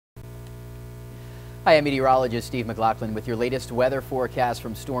Hi, I'm meteorologist Steve McLaughlin with your latest weather forecast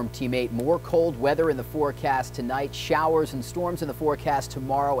from Storm Team 8. More cold weather in the forecast tonight, showers and storms in the forecast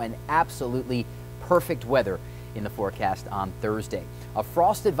tomorrow, and absolutely perfect weather in the forecast on Thursday. A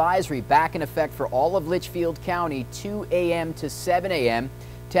frost advisory back in effect for all of Litchfield County, 2 a.m. to 7 a.m.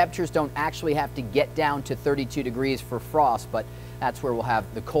 Temperatures don't actually have to get down to 32 degrees for frost, but that's where we'll have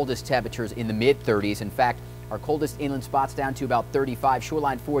the coldest temperatures in the mid-30s. In fact, our coldest inland spots down to about 35,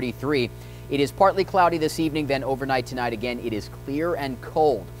 shoreline 43. It is partly cloudy this evening, then overnight tonight again it is clear and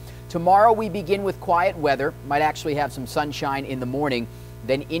cold. Tomorrow we begin with quiet weather, might actually have some sunshine in the morning,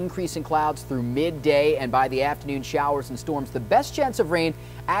 then increasing clouds through midday, and by the afternoon showers and storms. The best chance of rain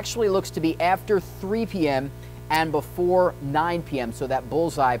actually looks to be after 3 p.m. and before 9 p.m. so that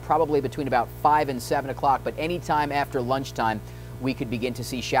bullseye probably between about 5 and 7 o'clock, but anytime after lunchtime we could begin to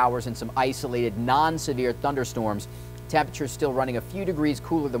see showers and some isolated non-severe thunderstorms. Temperatures still running a few degrees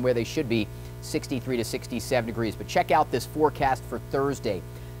cooler than where they should be, 63 to 67 degrees. But check out this forecast for Thursday,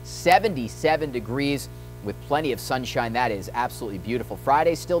 77 degrees with plenty of sunshine. That is absolutely beautiful.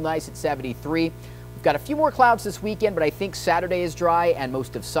 Friday still nice at 73. We've got a few more clouds this weekend, but I think Saturday is dry and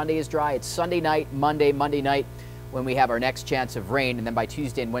most of Sunday is dry. It's Sunday night, Monday night when we have our next chance of rain, and then by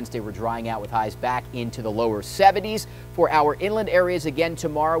Tuesday and Wednesday we're drying out with highs back into the lower 70s. For our inland areas again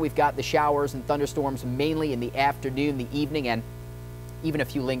tomorrow, we've got the showers and thunderstorms mainly in the afternoon, the evening, and even a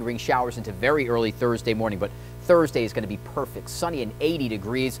few lingering showers into very early Thursday morning. But Thursday is going to be perfect, sunny and 80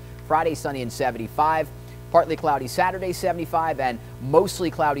 degrees. Friday sunny and 75. Partly cloudy Saturday, 75, and mostly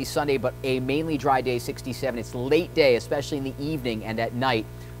cloudy Sunday, but a mainly dry day, 67. It's late day, especially in the evening and at night,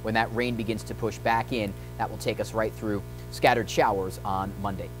 when that rain begins to push back in. That will take us right through scattered showers on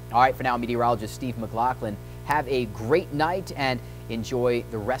Monday. All right, for now, meteorologist Steve McLaughlin. Have a great night and enjoy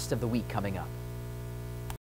the rest of the week coming up.